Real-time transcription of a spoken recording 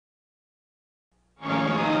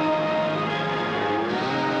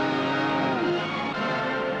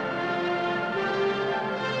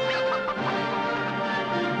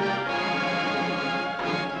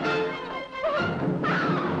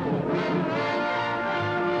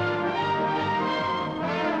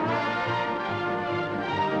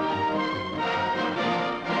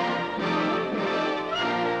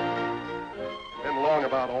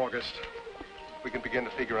this, we can begin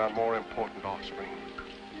to figure out more important offspring.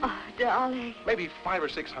 Oh, darling. Maybe 500 or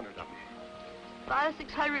 600 of them. 500 or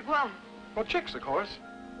 600 what? Well, chicks, of course.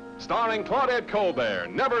 Starring Claudette Colbert,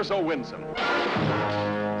 Never So Winsome.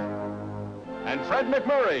 And Fred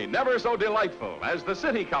MacMurray, Never So Delightful, as the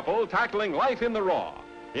city couple tackling life in the raw,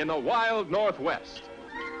 in the wild Northwest.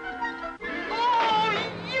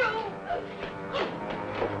 Oh, you!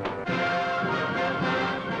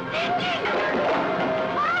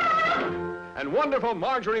 And wonderful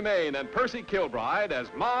Marjorie Main and Percy Kilbride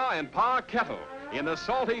as Ma and Pa Kettle in the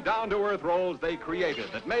salty, down-to-earth roles they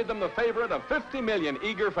created that made them the favorite of 50 million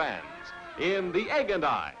eager fans in The Egg and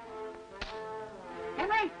I.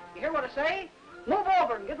 Henry, you hear what I say? Move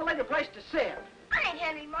over and give the lady a place to sit. I ain't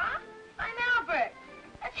Henry, Ma. I'm Albert.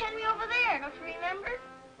 That's Henry over there, don't you remember?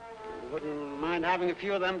 Wouldn't mind having a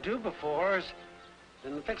few of them too before.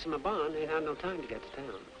 Been fixing my bond, ain't had no time to get to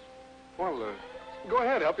town. Well, go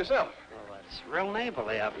ahead, help yourself. Well, that's real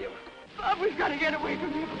neighborly of you. Bob, we've got to get away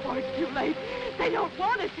from here before it's too late. They don't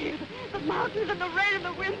want us here. The mountains and the rain and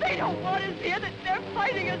the wind, they don't want us here. They're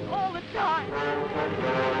fighting us all the time.